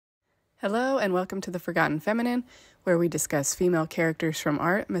Hello and welcome to The Forgotten Feminine, where we discuss female characters from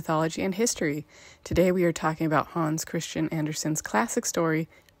art, mythology, and history. Today we are talking about Hans Christian Andersen's classic story,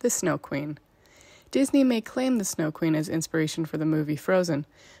 The Snow Queen. Disney may claim The Snow Queen as inspiration for the movie Frozen,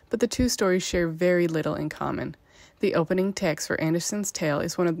 but the two stories share very little in common. The opening text for Andersen's tale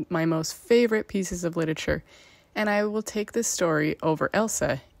is one of my most favorite pieces of literature, and I will take this story over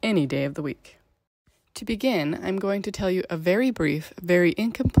Elsa any day of the week. To begin, I'm going to tell you a very brief, very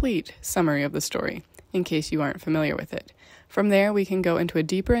incomplete summary of the story, in case you aren't familiar with it. From there, we can go into a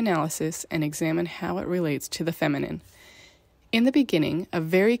deeper analysis and examine how it relates to the feminine. In the beginning, a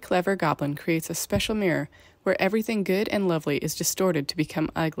very clever goblin creates a special mirror where everything good and lovely is distorted to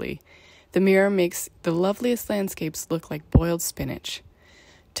become ugly. The mirror makes the loveliest landscapes look like boiled spinach.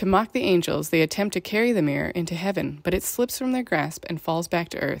 To mock the angels, they attempt to carry the mirror into heaven, but it slips from their grasp and falls back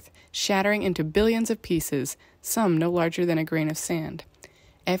to earth, shattering into billions of pieces, some no larger than a grain of sand.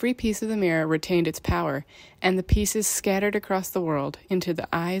 Every piece of the mirror retained its power, and the pieces scattered across the world into the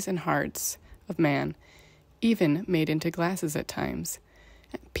eyes and hearts of man, even made into glasses at times.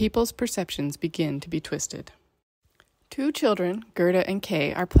 People's perceptions begin to be twisted. Two children, Gerda and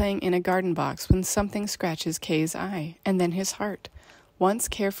Kay, are playing in a garden box when something scratches Kay's eye, and then his heart. Once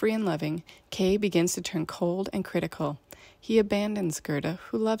carefree and loving, Kay begins to turn cold and critical. He abandons Gerda,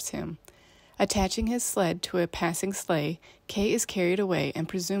 who loves him. Attaching his sled to a passing sleigh, Kay is carried away and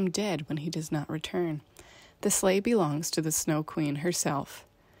presumed dead when he does not return. The sleigh belongs to the Snow Queen herself.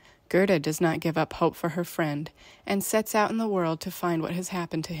 Gerda does not give up hope for her friend and sets out in the world to find what has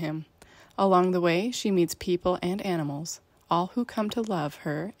happened to him. Along the way, she meets people and animals, all who come to love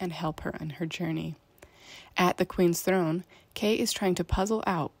her and help her on her journey. At the Queen's throne, Kay is trying to puzzle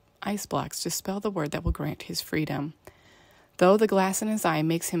out ice blocks to spell the word that will grant his freedom. Though the glass in his eye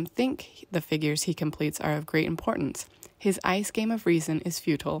makes him think the figures he completes are of great importance, his ice game of reason is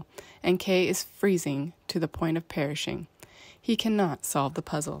futile, and Kay is freezing to the point of perishing. He cannot solve the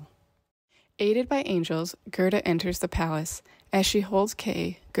puzzle. Aided by angels, Gerda enters the palace. As she holds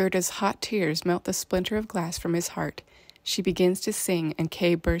Kay, Gerda's hot tears melt the splinter of glass from his heart. She begins to sing, and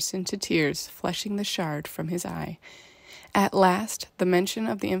Kay bursts into tears, flushing the shard from his eye. At last, the mention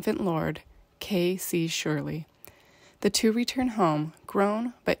of the infant Lord, Kay sees surely. The two return home,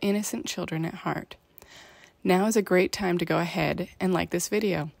 grown but innocent children at heart. Now is a great time to go ahead and like this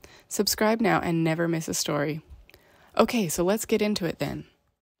video. Subscribe now and never miss a story. Okay, so let's get into it then.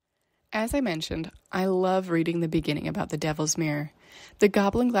 As I mentioned, I love reading the beginning about the Devil's Mirror. The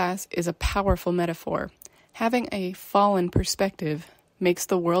goblin glass is a powerful metaphor. Having a fallen perspective makes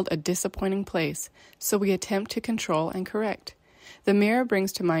the world a disappointing place, so we attempt to control and correct. The mirror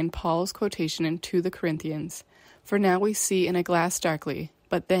brings to mind Paul's quotation in 2 Corinthians, "For now we see in a glass darkly,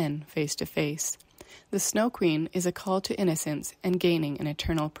 but then face to face." The Snow Queen is a call to innocence and gaining an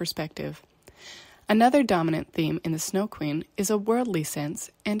eternal perspective. Another dominant theme in the Snow Queen is a worldly sense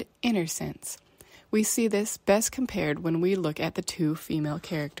and inner sense. We see this best compared when we look at the two female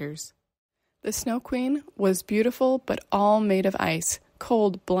characters. The Snow Queen was beautiful but all made of ice,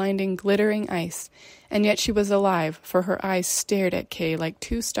 cold, blinding, glittering ice, and yet she was alive, for her eyes stared at Kay like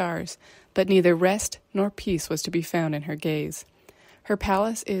 2 stars, but neither rest nor peace was to be found in her gaze. Her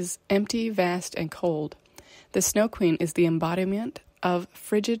palace is empty, vast, and cold. The Snow Queen is the embodiment of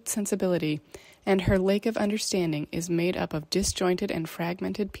frigid sensibility, and her lake of understanding is made up of disjointed and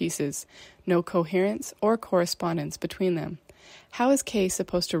fragmented pieces, no coherence or correspondence between them. How is Kay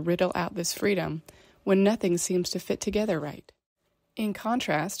supposed to riddle out this freedom when nothing seems to fit together right? In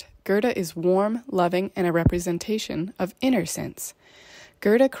contrast, Gerda is warm, loving, and a representation of inner sense.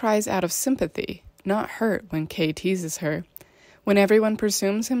 Gerda cries out of sympathy, not hurt, when Kay teases her. When everyone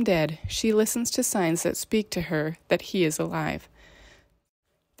presumes him dead, she listens to signs that speak to her that he is alive.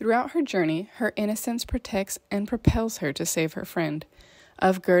 Throughout her journey, her innocence protects and propels her to save her friend.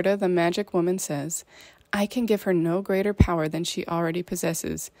 Of Gerda, the magic woman says, "I can give her no greater power than she already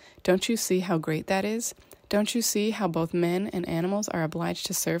possesses. Don't you see how great that is? Don't you see how both men and animals are obliged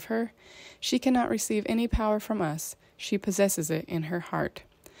to serve her? She cannot receive any power from us. She possesses it in her heart."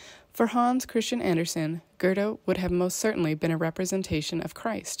 For Hans Christian Andersen, Gerda would have most certainly been a representation of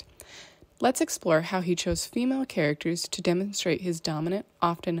Christ. Let's explore how he chose female characters to demonstrate his dominant,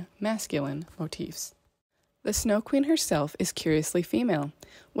 often masculine, motifs. The Snow Queen herself is curiously female.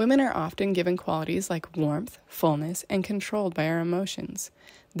 Women are often given qualities like warmth, fullness, and controlled by our emotions.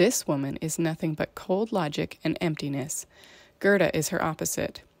 This woman is nothing but cold logic and emptiness. Gerda is her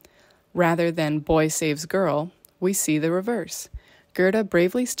opposite. Rather than boy saves girl, we see the reverse. Gerda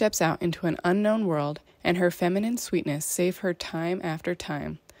bravely steps out into an unknown world, and her feminine sweetness saves her time after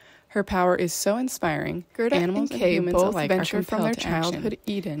time. Her power is so inspiring. Gerda animals and humans both alike venture from their childhood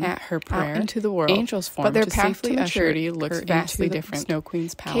Eden at her prayer into the world. Angels form, but their path to maturity looks vastly different. Snow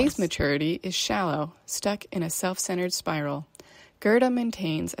Queen's palace. Kay's maturity is shallow, stuck in a self-centered spiral. Gerda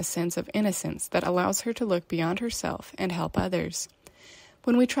maintains a sense of innocence that allows her to look beyond herself and help others.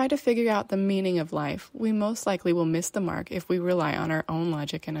 When we try to figure out the meaning of life, we most likely will miss the mark if we rely on our own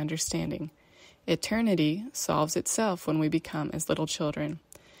logic and understanding. Eternity solves itself when we become as little children.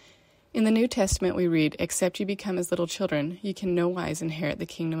 In the New Testament we read, "Except you become as little children, you can no wise inherit the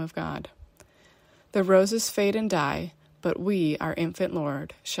kingdom of God. The roses fade and die, but we, our infant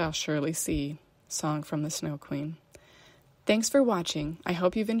Lord, shall surely see." Song from the Snow Queen. Thanks for watching. I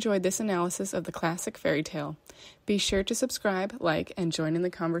hope you've enjoyed this analysis of the classic fairy tale. Be sure to subscribe, like, and join in the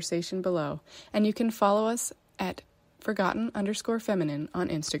conversation below. And you can follow us at forgotten_feminine on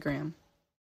Instagram.